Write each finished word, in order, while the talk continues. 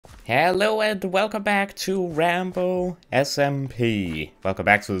Hello and welcome back to RambleSMP. Welcome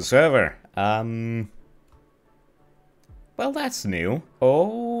back to the server. Well, that's new.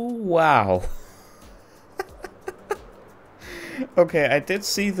 Oh, wow. Okay, I did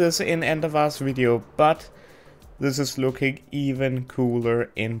see this in End of Us video, but this is looking even cooler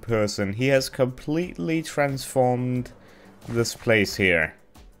in person. He has completely transformed this place here.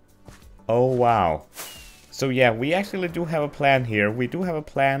 Oh, wow. So yeah, we actually do have a plan here. We do have a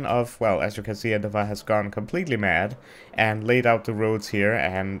plan of, well, as you can see, End of Us has gone completely mad and laid out the roads here,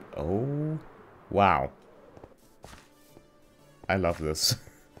 and oh, wow. I love this.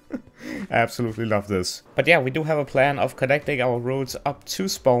 I absolutely love this. But yeah, we do have a plan of connecting our roads up to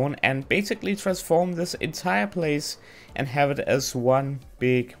spawn and basically transform this entire place and have it as one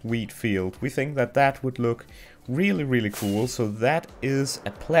big wheat field. We think that that would look really, really cool. So that is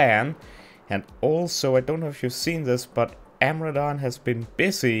a plan. And also, I don't know if you've seen this, but Amradon has been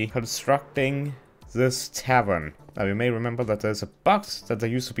busy constructing this tavern. Now, you may remember that there's a box, that there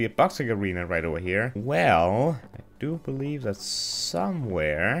used to be a boxing arena right over here. Well, I do believe that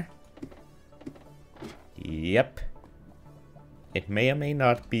somewhere... Yep. It may or may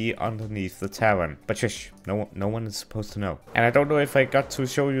not be underneath the tavern. But shush, no one is supposed to know. And I don't know if I got to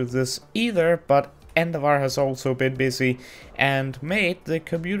show you this either, but Endeavor has also been busy and made the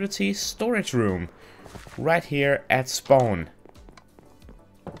community storage room right here at spawn.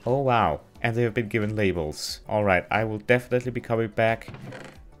 Oh wow, and they have been given labels. Alright, I will definitely be coming back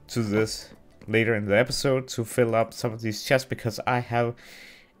to this later in the episode to fill up some of these chests because I have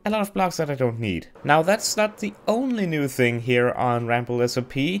a lot of blocks that I don't need. Now that's not the only new thing here on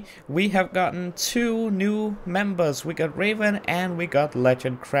RambleSMP. We have gotten two new members. We got Raven and we got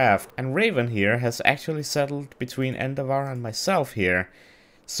Legendcraft. And Raven here has actually settled between Endeavor and myself here.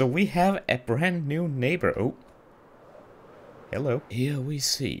 So we have a brand new neighbor. Oh. Hello. Here we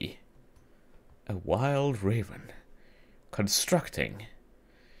see a wild raven constructing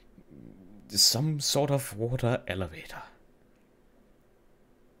some sort of water elevator.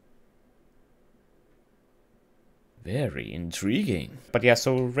 Very intriguing. But yeah,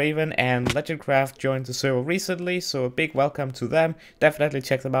 so Raven and Legendcraft joined the server recently, so a big welcome to them. Definitely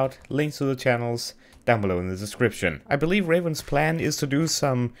check them out. Links to the channels down below in the description. I believe Raven's plan is to do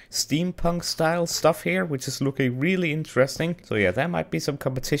some steampunk style stuff here, which is looking really interesting. So yeah, there might be some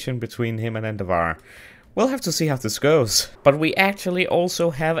competition between him and Endeavor. We'll have to see how this goes. But we actually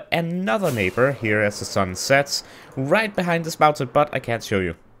also have another neighbor here as the sun sets, right behind this mountain, but I can't show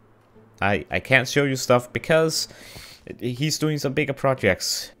you. I can't show you stuff because he's doing some bigger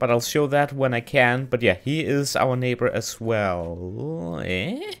projects. But I'll show that when I can. But yeah, he is our neighbor as well.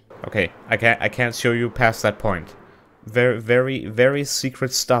 Eh? Okay, I can't show you past that point. Very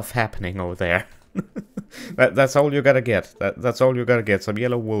secret stuff happening over there. That's all you gotta get. That's all you gotta get. Some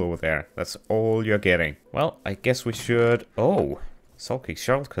yellow wool over there. That's all you're getting. Well, I guess we should... Oh, Sulky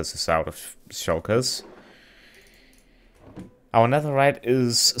Shulkers is out of Shulkers. Our netherite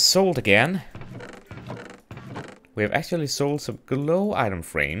is sold again. We have actually sold some glow item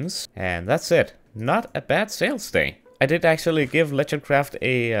frames. And that's it. Not a bad sales day. I did actually give Legendcraft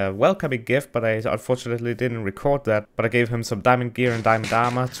a welcoming gift, but I unfortunately didn't record that. But I gave him some diamond gear and diamond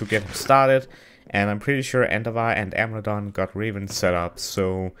armor to get him started. And I'm pretty sure Endeavor and Amradon got Raven set up.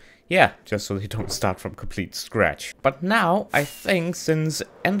 So yeah, just so they don't start from complete scratch. But now, I think since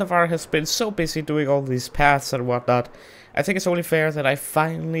Endeavor has been so busy doing all these paths and whatnot, I think it's only fair that I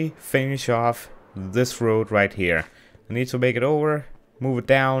finally finish off this road right here. I need to make it over, move it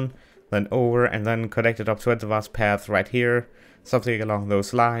down, then over, and then connect it up to Endeavor's path right here. Something along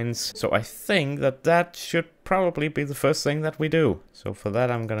those lines. So I think that that should probably be the first thing that we do. So for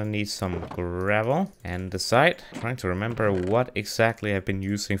that I'm gonna need some gravel and decide. Trying to remember what exactly I've been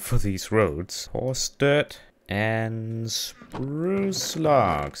using for these roads. Horse dirt and spruce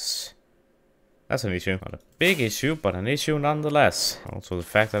logs. That's an issue. Not a big issue, but an issue nonetheless. Also the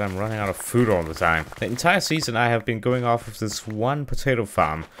fact that I'm running out of food all the time. The entire season I have been going off of this one potato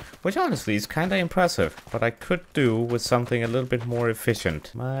farm, which honestly is kinda impressive, but I could do with something a little bit more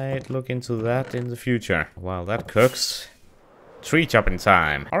efficient. Might look into that in the future. While that cooks, tree chopping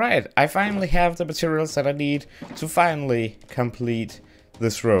time. Alright, I finally have the materials that I need to finally complete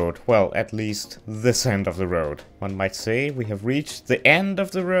this road. Well, at least this end of the road. One might say we have reached the end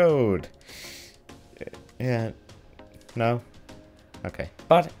of the road. Yeah, no? Okay.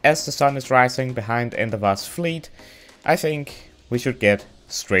 But as the sun is rising behind Endeavor's fleet, I think we should get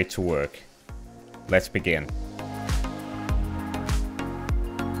straight to work. Let's begin.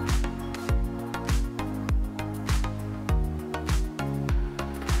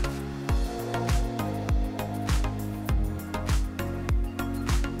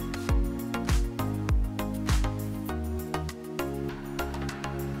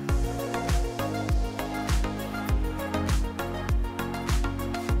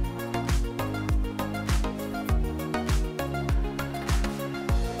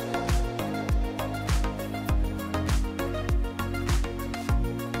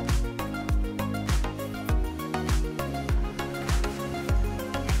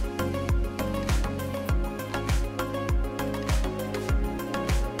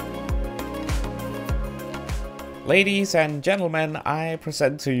 Ladies and gentlemen, I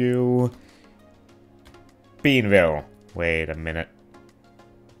present to you Beanville. Wait a minute.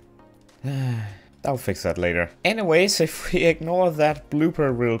 I'll fix that later. Anyways, if we ignore that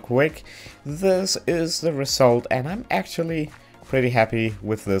blooper real quick, this is the result, and I'm actually pretty happy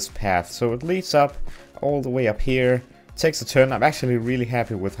with this path. So it leads up all the way up here, takes a turn. I'm actually really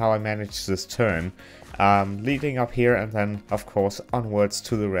happy with how I managed this turn. Leading up here and then, of course, onwards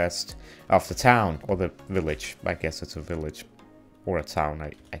to the rest of the town, or the village. I guess it's a village. Or a town,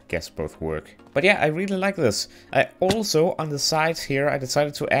 I guess both work. But yeah, I really like this. I also, on the sides here, I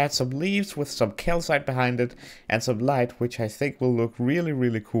decided to add some leaves with some calcite behind it and some light, which I think will look really,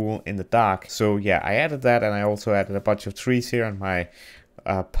 really cool in the dark. So yeah, I added that, and I also added a bunch of trees here on my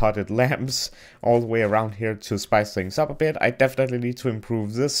potted lamps all the way around here to spice things up a bit. I definitely need to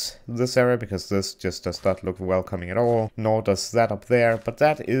improve this area, because this just does not look welcoming at all, nor does that up there, but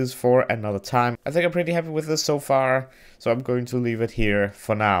that is for another time. I think I'm pretty happy with this so far, so I'm going to leave it here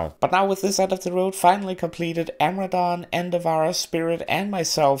for now. But now with this end of the road finally completed, Amradon, Endavara, Spirit and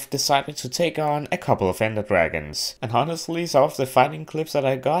myself decided to take on a couple of Ender Dragons. And honestly, some of the fighting clips that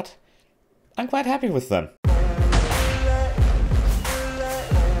I got, I'm quite happy with them.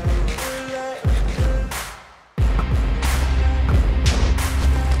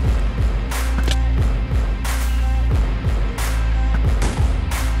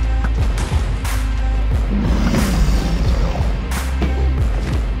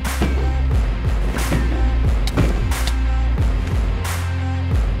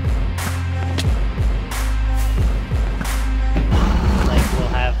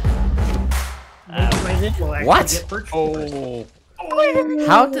 What? Oh.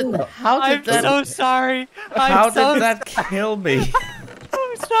 How did that? I'm so sorry. How did that kill me?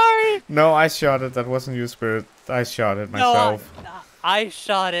 I'm sorry. No, I shot it. That wasn't you, Spirit. I shot it myself. No, I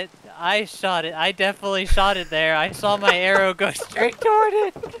shot it. I shot it. I definitely shot it there. I saw my arrow go straight toward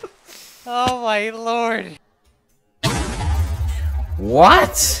it. Oh my lord.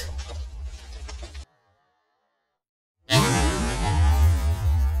 What?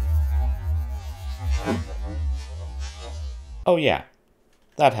 Oh yeah,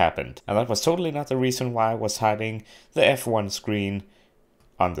 that happened. And that was totally not the reason why I was hiding the F1 screen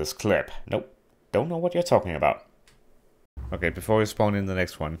on this clip. Nope, don't know what you're talking about. Okay, before we spawn in the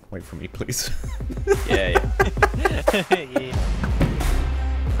next one, wait for me please. Yeah. Yeah.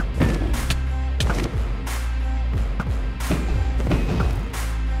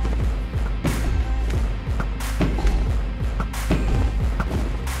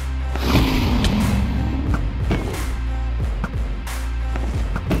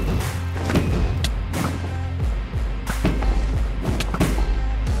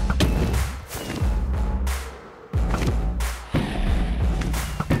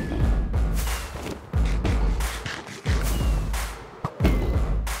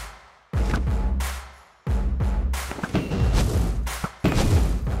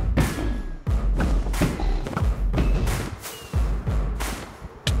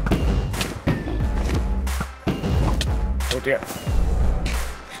 Oh dear.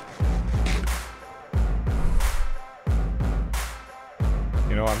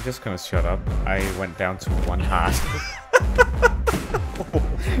 You know, I'm just gonna shut up. I went down to 1 heart.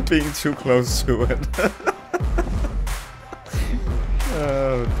 Being too close to it.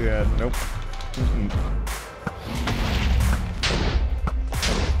 Oh dear, nope.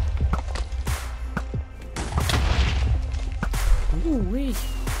 Ooh-wee.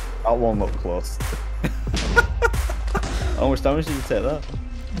 That one looked close. How much damage did you take that?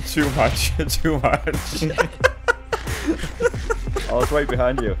 Too much, too much. I was right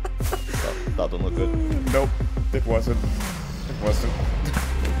behind you. That don't look good. Nope, it wasn't. It wasn't.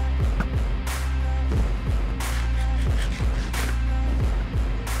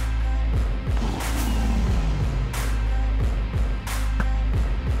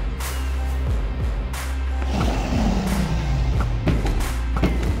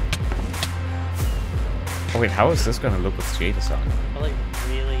 Oh wait, how is this gonna look with shaders on? Really,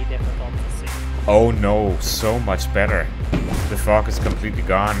 really difficult to see. Oh no, so much better. The fog is completely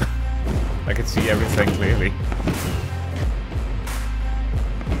gone. I can see everything clearly.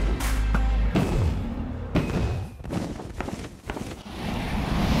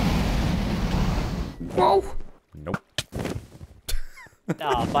 Whoa! Nope.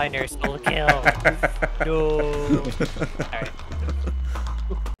 Oh, binary stole a kill. No. Alright.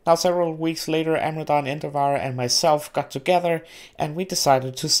 Now several weeks later, Amradon, Endavara and myself got together and we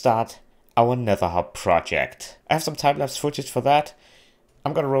decided to start our Nether Hub project. I have some time-lapse footage for that.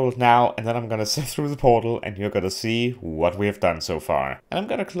 I'm gonna roll it now and then I'm gonna sit through the portal and you're gonna see what we have done so far. And I'm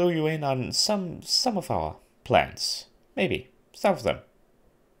gonna clue you in on some of our plants. Maybe. Some of them.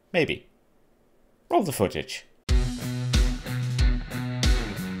 Maybe. Roll the footage.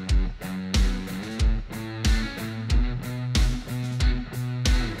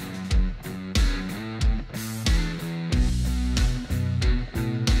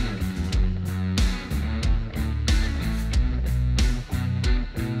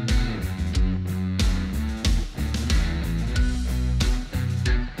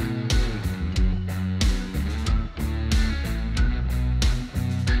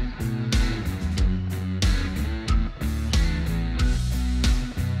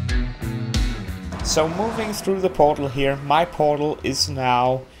 So moving through the portal here, my portal is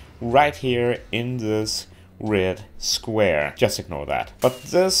now right here in this red square. Just ignore that. But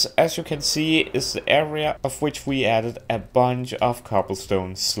this, as you can see, is the area of which we added a bunch of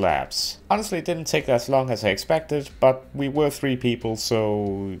cobblestone slabs. Honestly, it didn't take as long as I expected, but we were 3 people,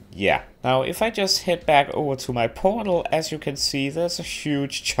 so yeah. Now, if I just head back over to my portal, as you can see, there's a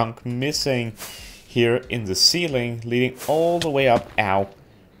huge chunk missing here in the ceiling, leading all the way up,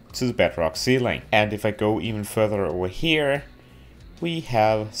 to the bedrock ceiling. And if I go even further over here, we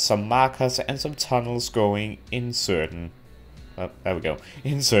have some markers and some tunnels going in certain, there we go,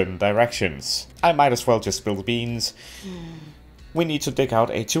 in certain directions. I might as well just spill the beans. We need to dig out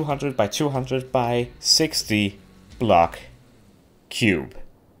a 200 by 200 by 60 block cube.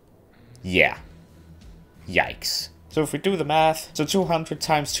 Yeah. Yikes. So if we do the math, so 200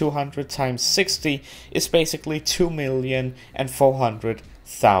 times 200 times 60 is basically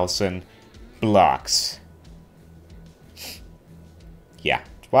 2,400,000 blocks. Yeah,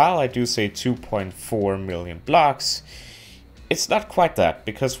 while I do say 2.4 million blocks, it's not quite that,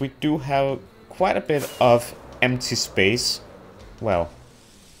 because we do have quite a bit of empty space. Well,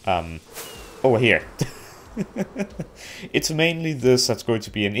 over here. It's mainly this that's going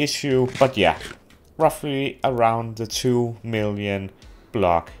to be an issue, but yeah, roughly around the 2 million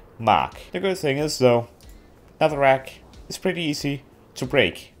block mark. The good thing is though, netherrack is pretty easy to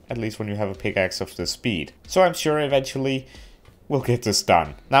break, at least when you have a pickaxe of this speed. So I'm sure eventually we'll get this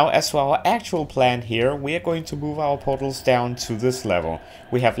done. Now, as for our actual plan here, we are going to move our portals down to this level.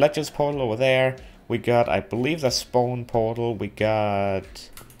 We have Legend's portal over there. We got, I believe, the spawn portal. We got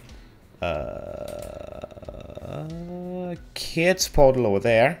Kid's portal over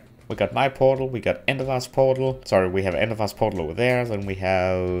there. We got my portal, we got Endervar's portal. Sorry, we have Endervar's portal over there. Then we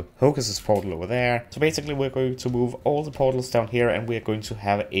have Hocus's portal over there. So basically we're going to move all the portals down here, and we're going to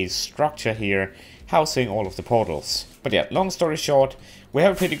have a structure here housing all of the portals. But yeah, long story short, we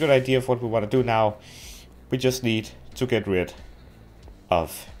have a pretty good idea of what we want to do now. We just need to get rid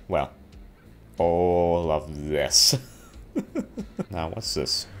of, well, all of this. Now, what's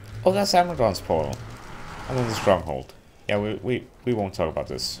this? Oh, that's Amazon's portal. And then the stronghold. Yeah, we won't talk about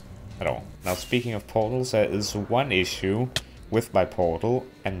this at all. Now, speaking of portals, there is one issue with my portal,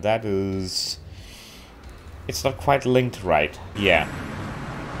 and that is it's not quite linked right. Yeah.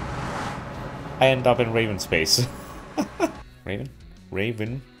 I end up in Raven space.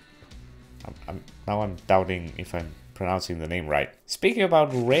 Raven? Now I'm doubting if I'm pronouncing the name right. Speaking about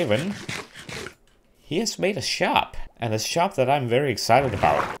Raven, he has made a shop. And a shop that I'm very excited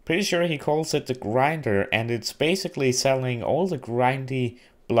about. Pretty sure he calls it the Grinder, and it's basically selling all the grindy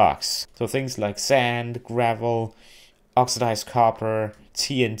blocks. So things like sand, gravel, oxidized copper,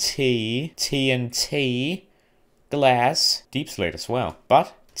 TNT, glass, deep slate as well.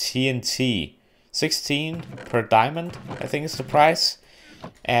 But TNT, 16 per diamond, I think is the price.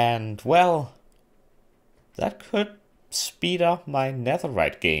 And well, that could speed up my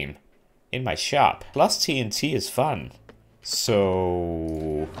netherite game in my shop. Plus TNT is fun.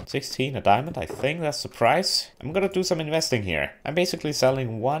 So 16 a diamond, I think that's the price. I'm gonna do some investing here. I'm basically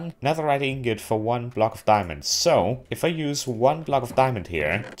selling 1 netherite ingot for 1 block of diamond. So if I use 1 block of diamond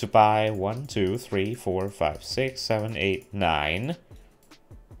here to buy 1, 2, 3, 4, 5, 6, 7, 8, 9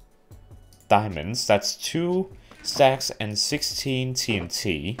 diamonds, that's 2 stacks and 16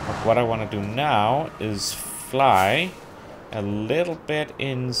 TNT. But what I want to do now is fly a little bit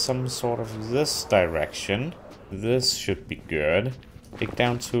in some sort of this direction. This should be good. Dig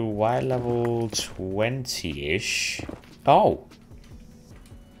down to Y level 20-ish. Oh!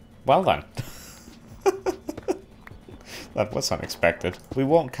 Well done. That was unexpected. We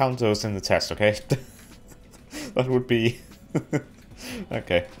won't count those in the test, okay? That would be...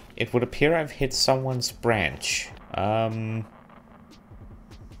 Okay. It would appear I've hit someone's branch. You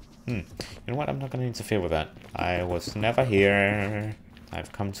know what? I'm not going to interfere with that. I was never here.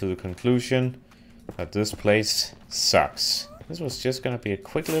 I've come to the conclusion that this place sucks. This was just going to be a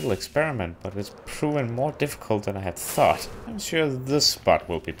quick little experiment, but it's proven more difficult than I had thought. I'm sure this spot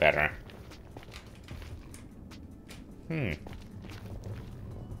will be better.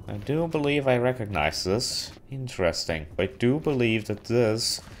 I do believe I recognize this. Interesting. I do believe that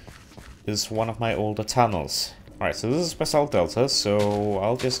this is one of my older tunnels. Alright, so this is basalt delta, so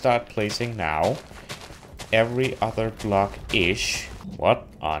I'll just start placing now. Every other block-ish. What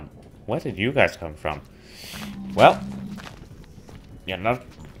on? Where did you guys come from? Well, you're not...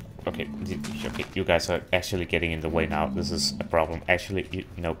 Okay, okay, you guys are actually getting in the way now. This is a problem. Actually,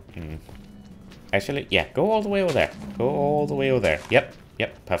 no. Actually, yeah, go all the way over there. Go all the way over there.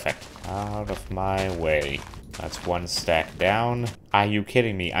 Yep, perfect. Out of my way. That's one stack down. Are you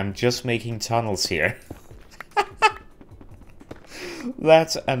kidding me? I'm just making tunnels here.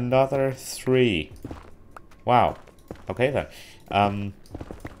 That's another 3. Wow. Okay then.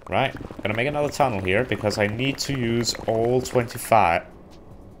 Right. Gonna make another tunnel here because I need to use all 25.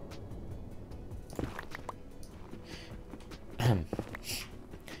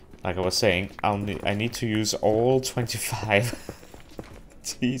 Like I was saying, I need to use all 25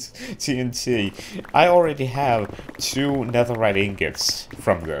 TNT. I already have 2 netherite ingots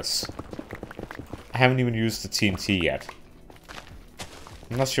from this. I haven't even used the TNT yet.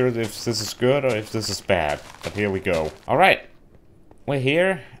 I'm not sure if this is good or if this is bad, but here we go. Alright, we're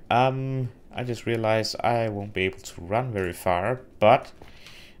here. I just realized I won't be able to run very far, but...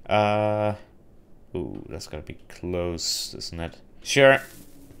 Ooh, that's gonna be close, isn't it? Sure.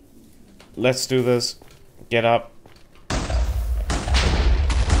 Let's do this. Get up. Oh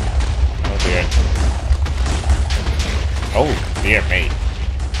dear. Oh dear me.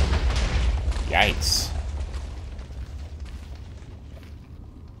 Yikes.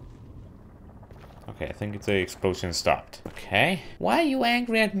 Okay, I think the explosion stopped. Okay. Why are you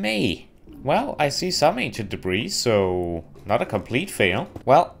angry at me? Well, I see some ancient debris, so not a complete fail.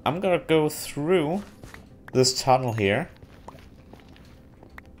 Well, I'm gonna go through this tunnel here.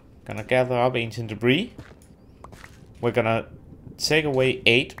 Gonna gather up ancient debris. We're gonna take away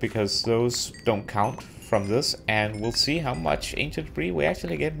 8 because those don't count from this, and we'll see how much ancient debris we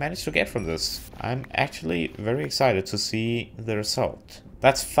actually manage to get from this. I'm actually very excited to see the result.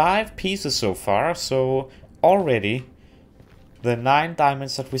 That's 5 pieces so far, so already the 9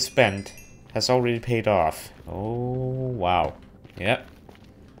 diamonds that we spent has already paid off. Oh, wow. Yep.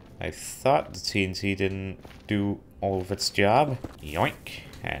 I thought the TNT didn't do all of its job. Yoink.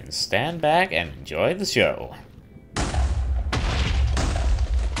 And stand back and enjoy the show.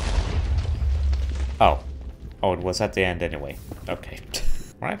 Oh. Oh, it was at the end anyway. Okay.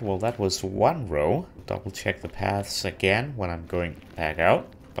 Right, well that was 1 row. Double check the paths again when I'm going back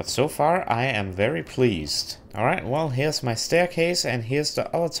out. But so far I am very pleased. Alright, well here's my staircase and here's the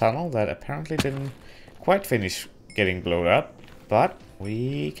other tunnel that apparently didn't quite finish getting blown up. But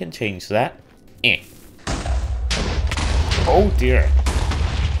we can change that. Eh. Oh dear.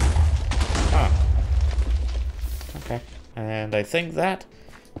 Huh. Okay. And I think that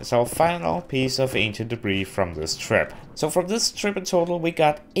is our final piece of ancient debris from this trip. So from this trip in total we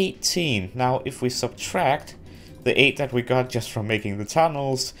got 18. Now if we subtract the 8 that we got just from making the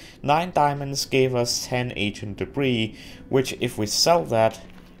tunnels, 9 diamonds gave us 10 ancient debris, which if we sell that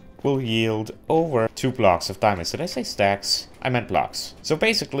will yield over 2 blocks of diamonds. Did I say stacks? I meant blocks. So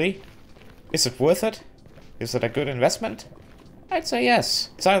basically, is it worth it? Is it a good investment? I'd say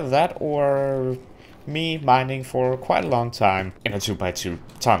yes. It's either that or me mining for quite a long time in a 2x2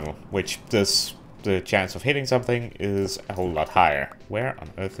 tunnel, which the chance of hitting something is a whole lot higher. Where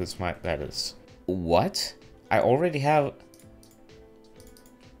on earth is that is? What? I already have...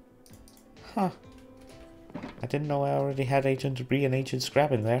 Huh. I didn't know I already had ancient debris and ancient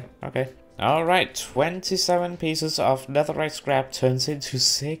scrap in there. Okay. Alright, 27 pieces of netherite scrap turns into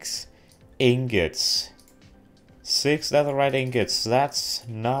 6 ingots. 6 netherite ingots. That's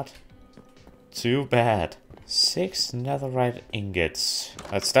not too bad. 6 netherite ingots.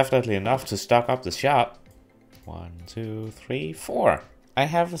 That's definitely enough to stock up the shop. 1, 2, 3, 4. I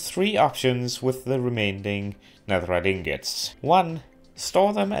have 3 options with the remaining netherite ingots. 1.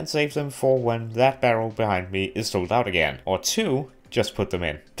 Store them and save them for when that barrel behind me is sold out again. Or 2. Just put them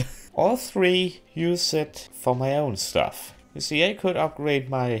in. Or 3. Use it for my own stuff. You see, I could upgrade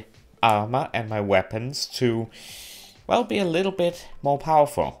my armor and my weapons to, well, be a little bit more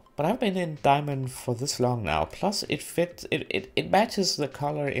powerful. But I've been in diamond for this long now. Plus it fits, it matches the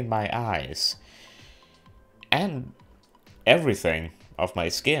color in my eyes. And everything of my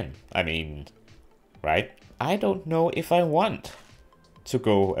skin. I mean, right? I don't know if I want to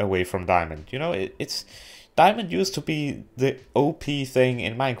go away from diamond. You know, it's diamond used to be the OP thing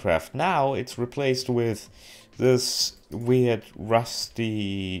in Minecraft. Now it's replaced with this weird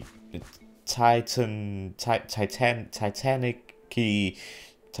rusty Titanic-y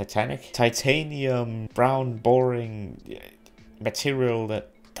titanium, brown, boring material that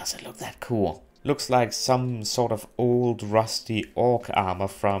doesn't look that cool. Looks like some sort of old rusty orc armor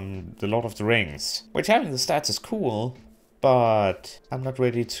from The Lord of the Rings. Which, having the stats is cool, but I'm not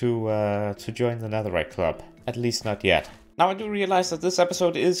ready to join the Netherite Club. At least not yet. Now I do realize that this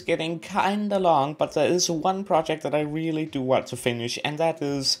episode is getting kinda long, but there is one project that I really do want to finish, and that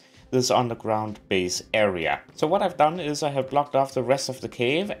is this underground base area. So what I've done is I have blocked off the rest of the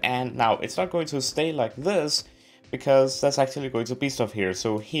cave, and now it's not going to stay like this, because there's actually going to be stuff here.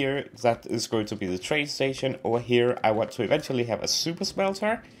 So here, that is going to be the trade station. Over here, I want to eventually have a super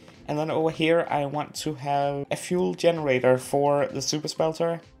smelter. And then over here, I want to have a fuel generator for the super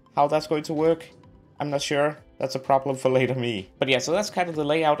smelter. How that's going to work, I'm not sure. That's a problem for later me. But yeah, so that's kind of the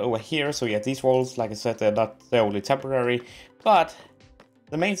layout over here. So yeah, these walls, like I said, they're only temporary. But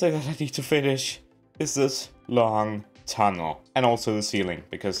the main thing that I need to finish is this long tunnel. And also the ceiling,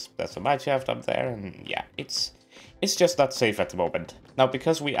 because there's a mine shaft up there. And yeah, it's just not safe at the moment. Now,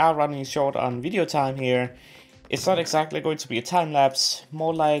 because we are running short on video time here, it's not exactly going to be a time-lapse,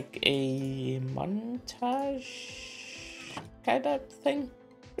 more like a montage kind of thing.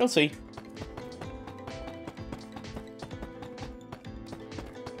 You'll see.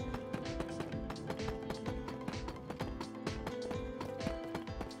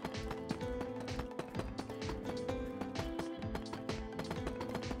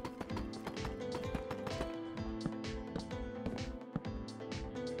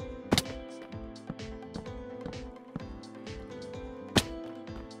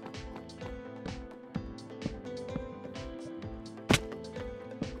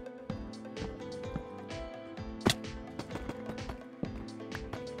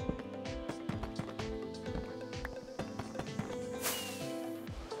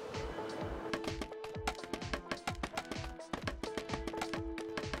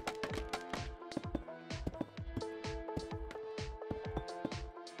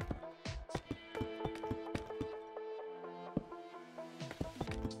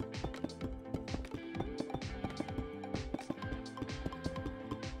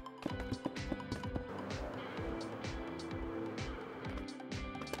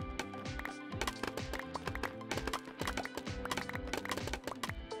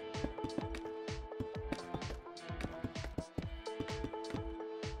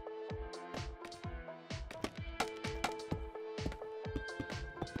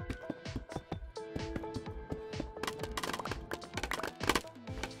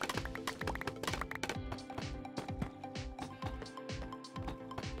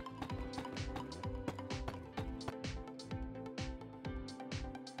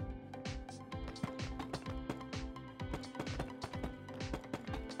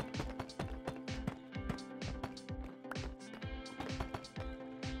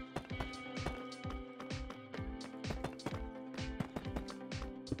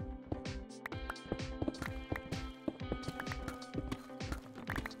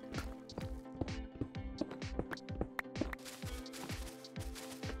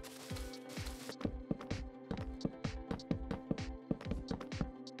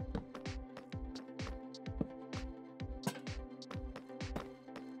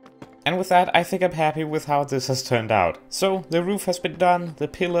 And with that, I think I'm happy with how this has turned out. So, the roof has been done, the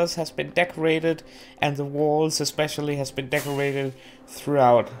pillars has been decorated, and the walls especially has been decorated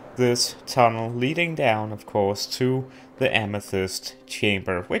throughout this tunnel, leading down, of course, to the amethyst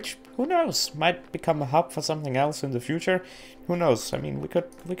chamber, which, who knows, might become a hub for something else in the future. Who knows? I mean, we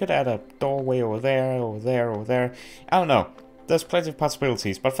could add a doorway over there, over there, over there. I don't know. There's plenty of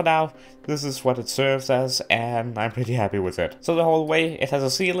possibilities, but for now, this is what it serves as, and I'm pretty happy with it. So the whole way, it has a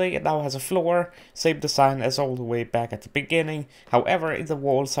ceiling, it now has a floor, same design as all the way back at the beginning. However, in the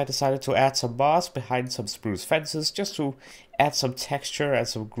walls, I decided to add some moss behind some spruce fences, just to add some texture and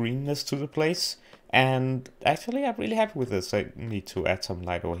some greenness to the place. And actually, I'm really happy with this. I need to add some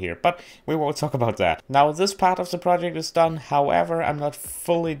light over here, but we won't talk about that. Now, this part of the project is done. However, I'm not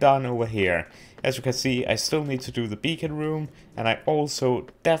fully done over here. As you can see, I still need to do the beacon room, and I also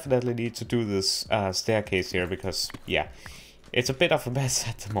definitely need to do this staircase here, because, yeah, it's a bit of a mess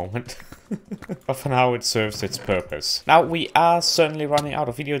at the moment. But for now, it serves its purpose. Now, we are certainly running out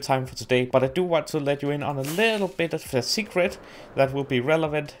of video time for today, but I do want to let you in on a little bit of a secret that will be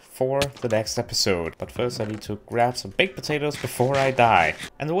relevant for the next episode. But first, I need to grab some baked potatoes before I die.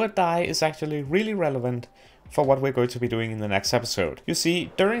 And the word die is actually really relevant for what we're going to be doing in the next episode. You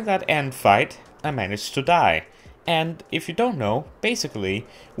see, during that end fight, I managed to die. And if you don't know, basically,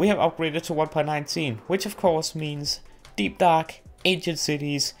 we have upgraded to 1.19, which of course means Deep Dark, Ancient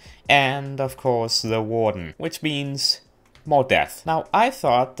Cities, and of course the Warden, which means more death. Now, I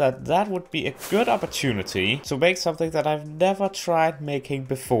thought that that would be a good opportunity to make something that I've never tried making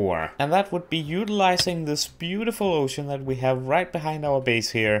before. And that would be utilizing this beautiful ocean that we have right behind our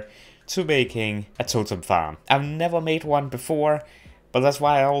base here to making a totem farm. I've never made one before, but that's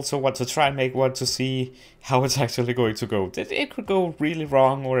why I also want to try and make one to see how it's actually going to go. It could go really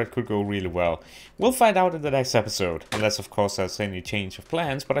wrong or it could go really well. We'll find out in the next episode. Unless, of course, there's any change of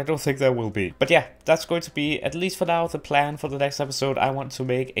plans, but I don't think there will be. But yeah, that's going to be, at least for now, the plan for the next episode. I want to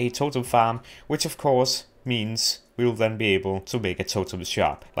make a totem farm, which of course means we'll then be able to make a totem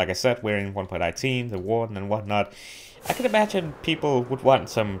shop. Like I said, we're in 1.19, the warden and whatnot. I can imagine people would want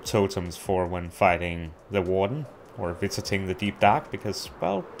some totems for when fighting the warden or visiting the deep dark, because,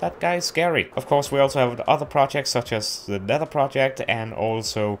 well, that guy is scary. Of course, we also have other projects such as the Nether project, and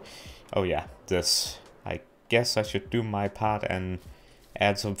also, oh yeah, this. I guess I should do my part and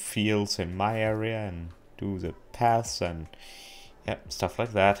add some fields in my area and do the paths and yep, stuff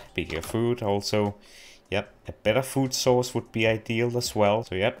like that. Speaking of food, also, yep, a better food source would be ideal as well.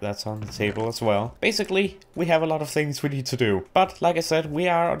 So yep, that's on the table as well. Basically, we have a lot of things we need to do. But like I said, we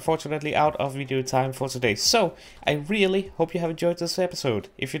are unfortunately out of video time for today. So I really hope you have enjoyed this episode.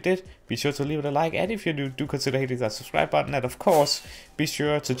 If you did, be sure to leave it a like. And if you do consider hitting that subscribe button. And of course, be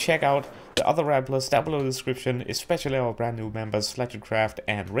sure to check out the other Ramblers down below in the description, especially our brand new members, Legendcraft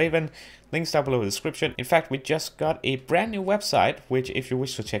and Raven. Links down below in the description. In fact, we just got a brand new website, which if you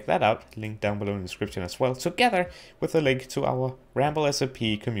wish to check that out, link down below in the description as well, together with a link to our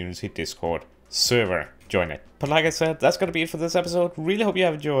RambleSMP community Discord server. Join it. But like I said, that's gonna be it for this episode. Really hope you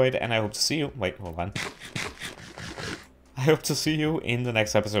have enjoyed, and I hope to see you. Wait, hold on. I hope to see you in the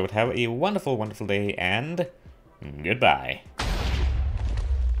next episode. Have a wonderful, wonderful day, and goodbye.